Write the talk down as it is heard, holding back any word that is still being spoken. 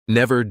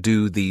Never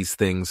do these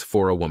things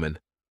for a woman.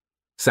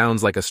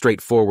 Sounds like a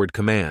straightforward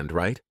command,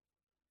 right?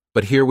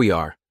 But here we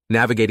are,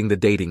 navigating the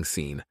dating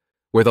scene,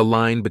 where the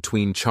line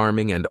between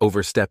charming and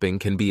overstepping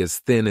can be as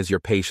thin as your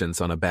patience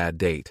on a bad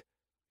date.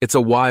 It's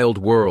a wild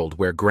world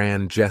where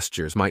grand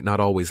gestures might not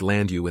always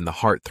land you in the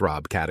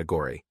heartthrob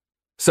category.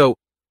 So,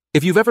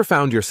 if you've ever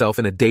found yourself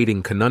in a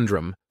dating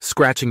conundrum,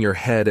 scratching your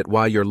head at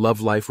why your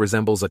love life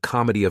resembles a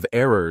comedy of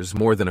errors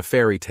more than a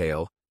fairy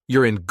tale,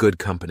 you're in good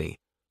company.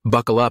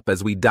 Buckle up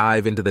as we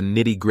dive into the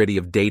nitty-gritty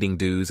of dating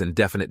do's and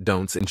definite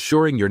don'ts,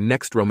 ensuring your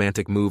next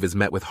romantic move is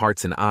met with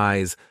hearts and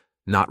eyes,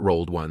 not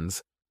rolled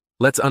ones.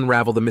 Let's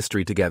unravel the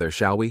mystery together,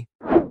 shall we?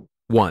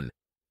 1.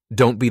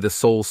 Don't be the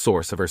sole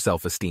source of her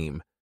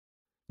self-esteem.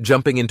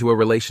 Jumping into a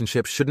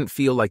relationship shouldn't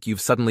feel like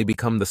you've suddenly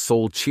become the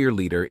sole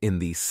cheerleader in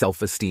the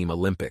self-esteem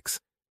Olympics.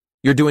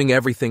 You're doing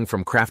everything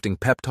from crafting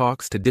pep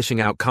talks to dishing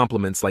out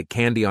compliments like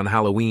candy on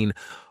Halloween,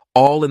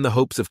 all in the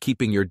hopes of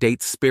keeping your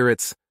date's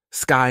spirits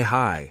sky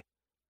high.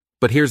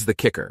 But here's the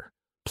kicker.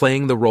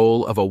 Playing the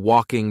role of a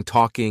walking,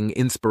 talking,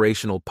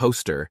 inspirational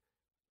poster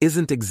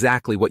isn't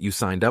exactly what you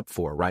signed up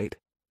for, right?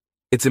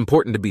 It's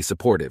important to be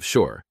supportive,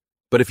 sure,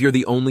 but if you're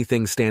the only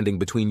thing standing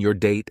between your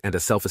date and a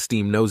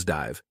self-esteem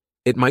nosedive,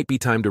 it might be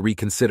time to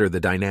reconsider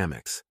the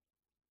dynamics.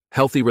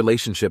 Healthy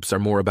relationships are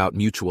more about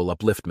mutual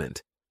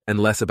upliftment and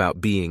less about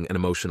being an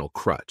emotional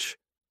crutch.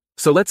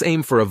 So let's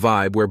aim for a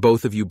vibe where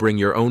both of you bring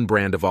your own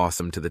brand of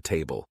awesome to the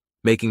table,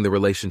 making the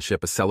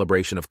relationship a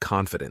celebration of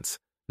confidence,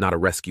 not a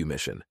rescue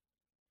mission.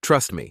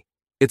 Trust me,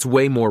 it's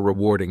way more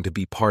rewarding to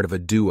be part of a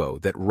duo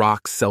that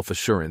rocks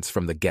self-assurance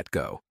from the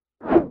get-go.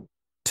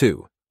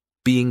 2.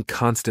 Being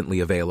constantly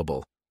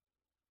available.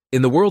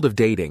 In the world of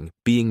dating,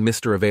 being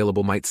Mr.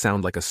 Available might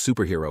sound like a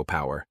superhero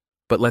power,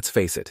 but let's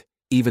face it,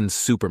 even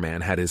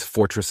Superman had his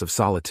fortress of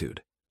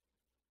solitude.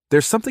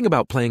 There's something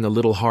about playing a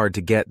little hard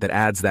to get that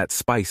adds that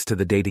spice to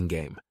the dating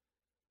game.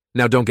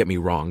 Now don't get me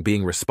wrong,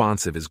 being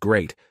responsive is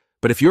great,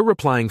 but if you're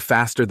replying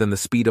faster than the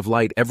speed of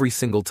light every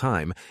single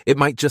time, it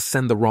might just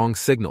send the wrong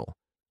signal.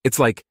 It's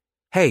like,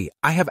 hey,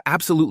 I have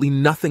absolutely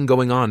nothing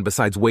going on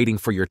besides waiting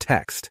for your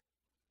text.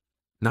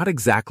 Not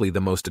exactly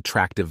the most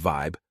attractive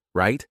vibe,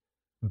 right?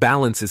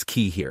 Balance is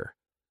key here.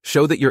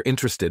 Show that you're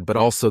interested, but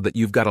also that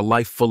you've got a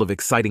life full of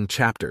exciting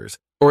chapters,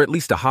 or at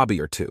least a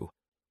hobby or two.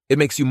 It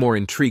makes you more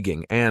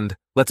intriguing and,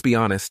 let's be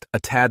honest,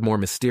 a tad more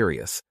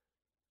mysterious.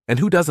 And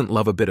who doesn't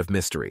love a bit of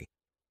mystery?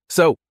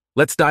 So,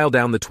 let's dial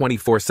down the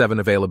 24/7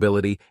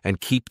 availability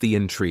and keep the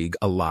intrigue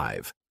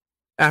alive.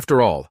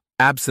 After all,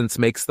 absence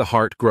makes the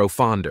heart grow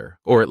fonder,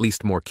 or at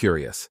least more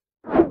curious.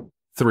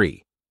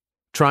 3.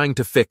 Trying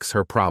to fix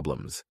her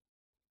problems.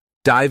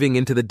 Diving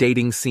into the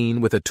dating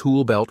scene with a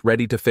tool belt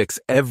ready to fix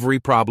every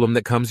problem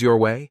that comes your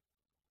way?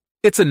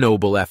 It's a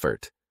noble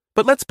effort,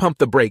 but let's pump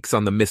the brakes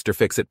on the Mr.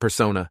 Fix-It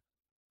persona.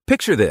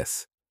 Picture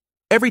this.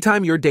 Every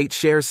time your date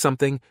shares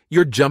something,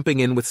 you're jumping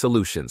in with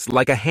solutions,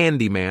 like a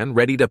handyman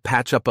ready to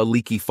patch up a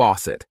leaky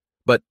faucet.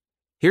 But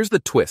here's the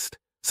twist.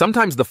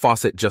 Sometimes the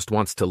faucet just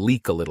wants to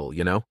leak a little,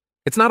 you know?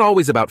 It's not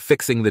always about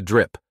fixing the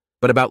drip,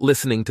 but about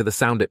listening to the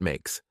sound it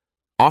makes.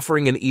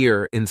 Offering an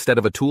ear instead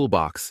of a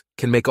toolbox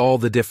can make all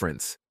the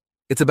difference.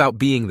 It's about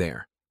being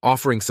there,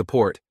 offering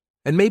support,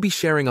 and maybe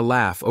sharing a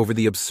laugh over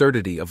the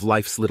absurdity of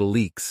life's little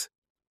leaks.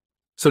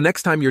 So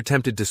next time you're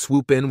tempted to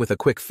swoop in with a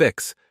quick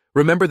fix,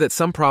 remember that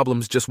some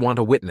problems just want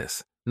a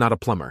witness, not a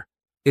plumber.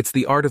 It's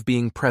the art of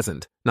being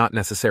present, not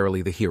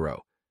necessarily the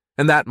hero.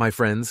 And that, my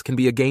friends, can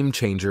be a game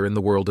changer in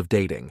the world of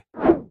dating.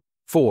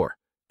 4.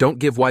 Don't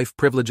give wife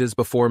privileges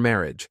before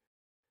marriage.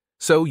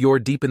 So you're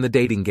deep in the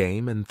dating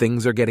game and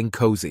things are getting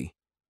cozy.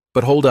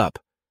 But hold up.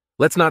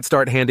 Let's not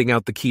start handing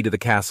out the key to the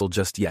castle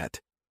just yet.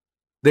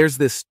 There's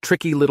this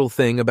tricky little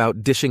thing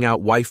about dishing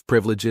out wife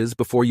privileges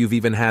before you've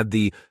even had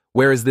the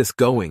 "where is this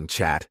going"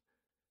 chat.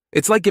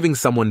 It's like giving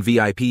someone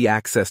VIP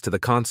access to the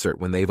concert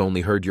when they've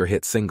only heard your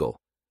hit single.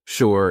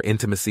 Sure,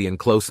 intimacy and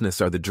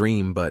closeness are the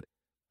dream, but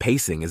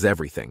pacing is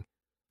everything.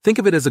 Think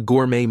of it as a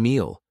gourmet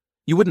meal.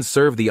 You wouldn't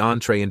serve the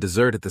entree and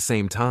dessert at the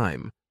same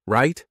time,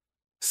 right?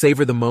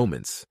 Savor the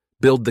moments,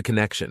 build the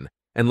connection,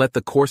 and let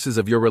the courses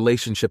of your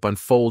relationship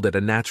unfold at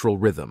a natural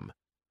rhythm.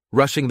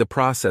 Rushing the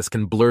process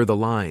can blur the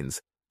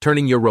lines,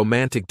 turning your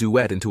romantic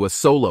duet into a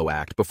solo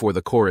act before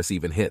the chorus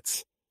even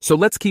hits. So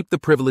let's keep the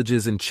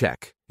privileges in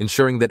check,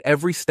 ensuring that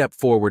every step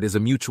forward is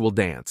a mutual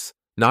dance,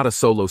 not a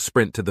solo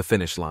sprint to the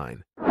finish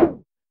line.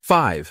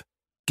 5.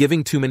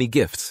 Giving too many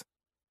gifts.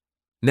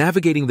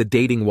 Navigating the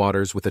dating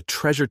waters with a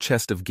treasure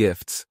chest of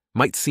gifts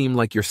might seem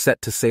like you're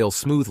set to sail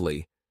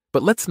smoothly,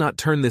 but let's not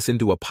turn this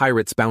into a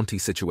pirate's bounty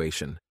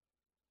situation.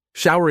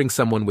 Showering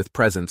someone with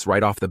presents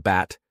right off the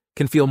bat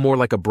can feel more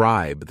like a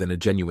bribe than a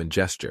genuine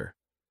gesture.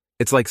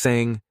 It's like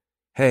saying,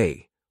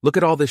 "Hey, look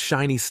at all this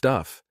shiny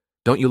stuff.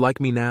 Don't you like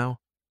me now?"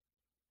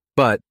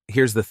 But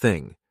here's the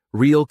thing.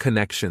 Real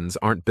connections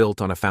aren't built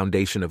on a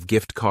foundation of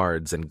gift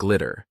cards and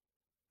glitter.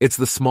 It's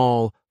the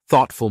small,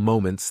 thoughtful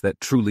moments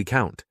that truly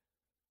count.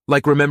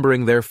 Like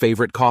remembering their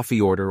favorite coffee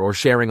order or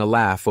sharing a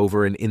laugh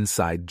over an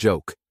inside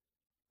joke.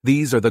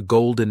 These are the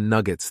golden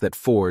nuggets that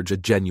forge a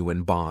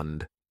genuine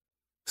bond.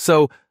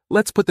 So,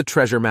 Let's put the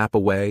treasure map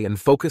away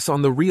and focus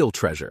on the real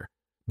treasure,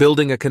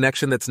 building a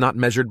connection that's not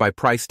measured by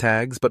price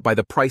tags but by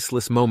the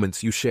priceless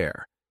moments you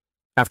share.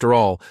 After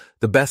all,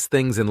 the best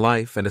things in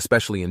life, and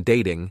especially in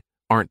dating,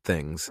 aren't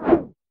things.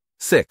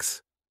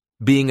 6.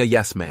 Being a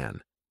yes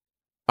man.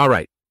 All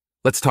right,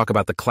 let's talk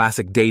about the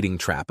classic dating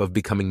trap of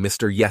becoming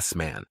Mr. Yes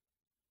Man.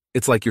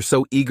 It's like you're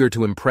so eager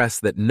to impress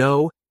that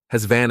no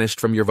has vanished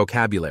from your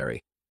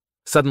vocabulary.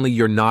 Suddenly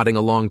you're nodding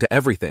along to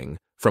everything,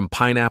 from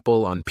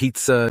pineapple on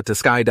pizza to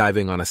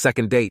skydiving on a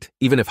second date,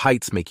 even if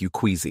heights make you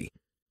queasy.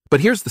 But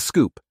here's the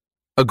scoop.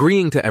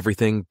 Agreeing to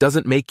everything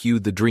doesn't make you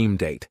the dream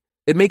date.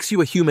 It makes you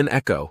a human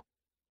echo.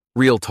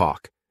 Real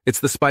talk.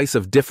 It's the spice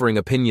of differing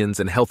opinions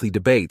and healthy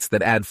debates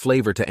that add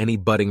flavor to any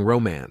budding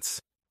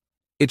romance.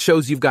 It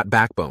shows you've got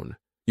backbone,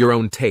 your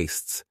own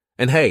tastes,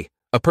 and hey,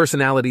 a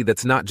personality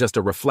that's not just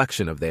a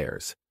reflection of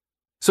theirs.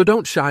 So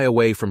don't shy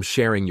away from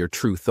sharing your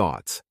true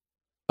thoughts.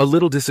 A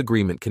little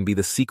disagreement can be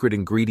the secret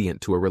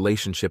ingredient to a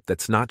relationship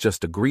that's not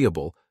just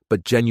agreeable,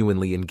 but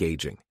genuinely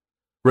engaging.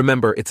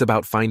 Remember, it's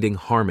about finding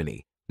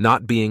harmony,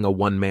 not being a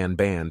one-man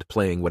band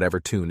playing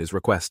whatever tune is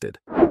requested.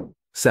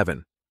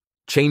 7.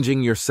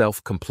 Changing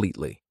yourself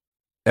completely.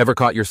 Ever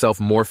caught yourself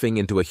morphing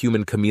into a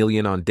human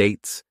chameleon on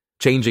dates,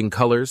 changing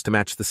colors to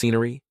match the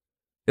scenery?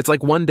 It's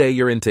like one day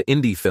you're into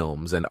indie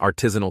films and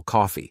artisanal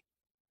coffee,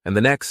 and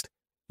the next,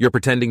 you're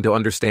pretending to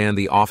understand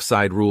the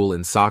offside rule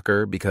in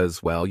soccer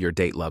because, well, your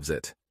date loves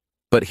it.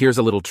 But here's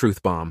a little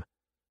truth bomb.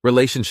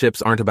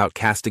 Relationships aren't about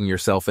casting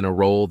yourself in a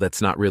role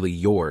that's not really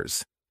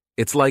yours.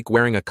 It's like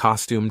wearing a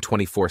costume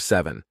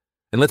 24/7,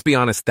 and let's be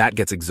honest, that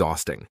gets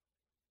exhausting.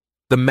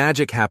 The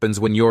magic happens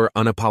when you're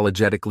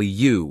unapologetically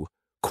you,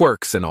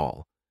 quirks and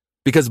all.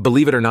 Because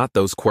believe it or not,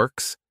 those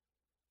quirks,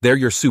 they're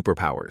your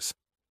superpowers.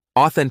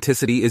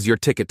 Authenticity is your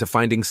ticket to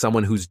finding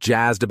someone who's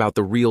jazzed about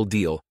the real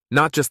deal,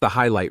 not just the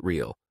highlight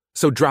reel.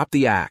 So drop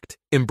the act,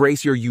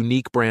 embrace your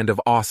unique brand of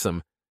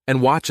awesome,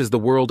 and watch as the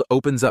world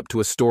opens up to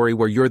a story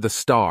where you're the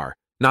star,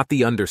 not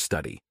the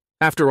understudy.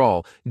 After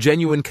all,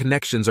 genuine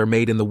connections are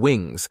made in the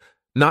wings,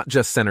 not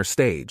just center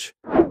stage.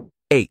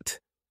 8.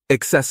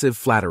 Excessive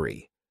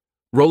flattery.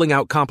 Rolling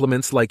out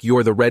compliments like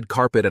you're the red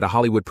carpet at a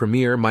Hollywood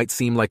premiere might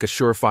seem like a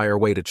surefire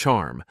way to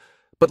charm,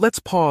 but let's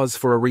pause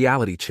for a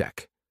reality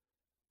check.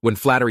 When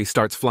flattery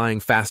starts flying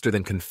faster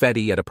than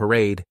confetti at a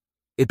parade,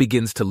 it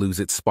begins to lose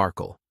its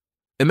sparkle.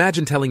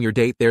 Imagine telling your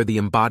date they're the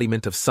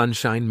embodiment of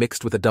sunshine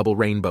mixed with a double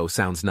rainbow.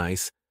 Sounds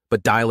nice,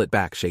 but dial it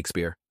back,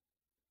 Shakespeare.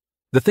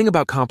 The thing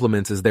about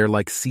compliments is they're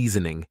like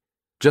seasoning.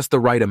 Just the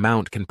right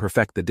amount can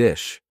perfect the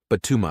dish,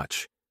 but too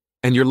much,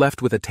 and you're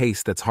left with a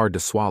taste that's hard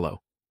to swallow.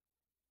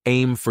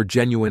 Aim for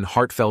genuine,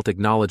 heartfelt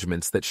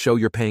acknowledgments that show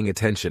you're paying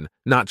attention,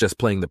 not just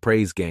playing the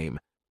praise game.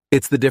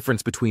 It's the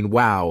difference between,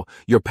 wow,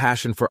 your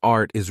passion for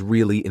art is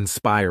really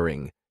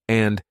inspiring,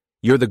 and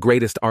you're the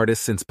greatest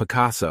artist since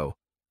Picasso.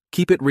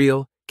 Keep it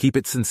real, keep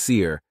it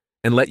sincere,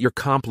 and let your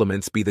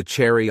compliments be the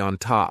cherry on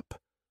top,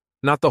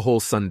 not the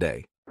whole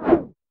sundae.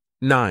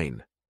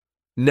 9.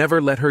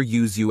 Never let her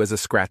use you as a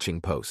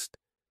scratching post.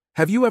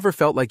 Have you ever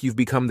felt like you've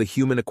become the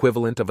human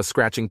equivalent of a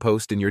scratching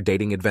post in your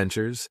dating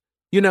adventures?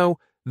 You know,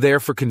 there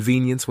for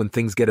convenience when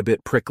things get a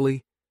bit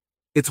prickly?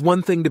 It's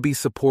one thing to be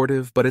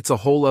supportive, but it's a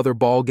whole other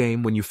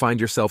ballgame when you find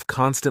yourself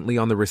constantly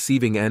on the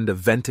receiving end of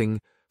venting,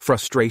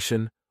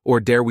 frustration, or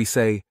dare we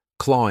say,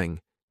 clawing.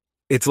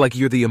 It's like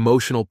you're the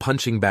emotional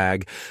punching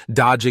bag,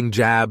 dodging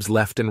jabs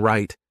left and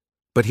right.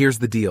 But here's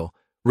the deal.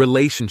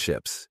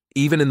 Relationships,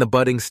 even in the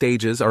budding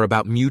stages, are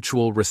about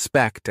mutual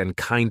respect and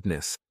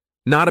kindness,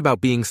 not about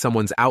being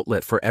someone's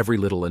outlet for every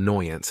little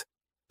annoyance.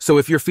 So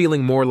if you're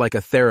feeling more like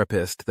a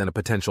therapist than a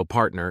potential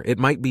partner, it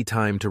might be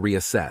time to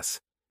reassess.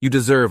 You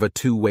deserve a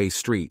two-way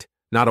street,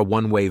 not a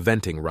one-way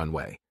venting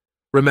runway.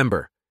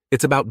 Remember,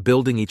 it's about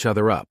building each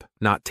other up,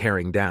 not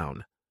tearing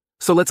down.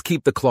 So let's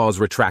keep the claws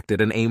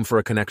retracted and aim for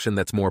a connection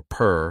that's more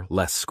purr,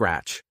 less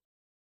scratch.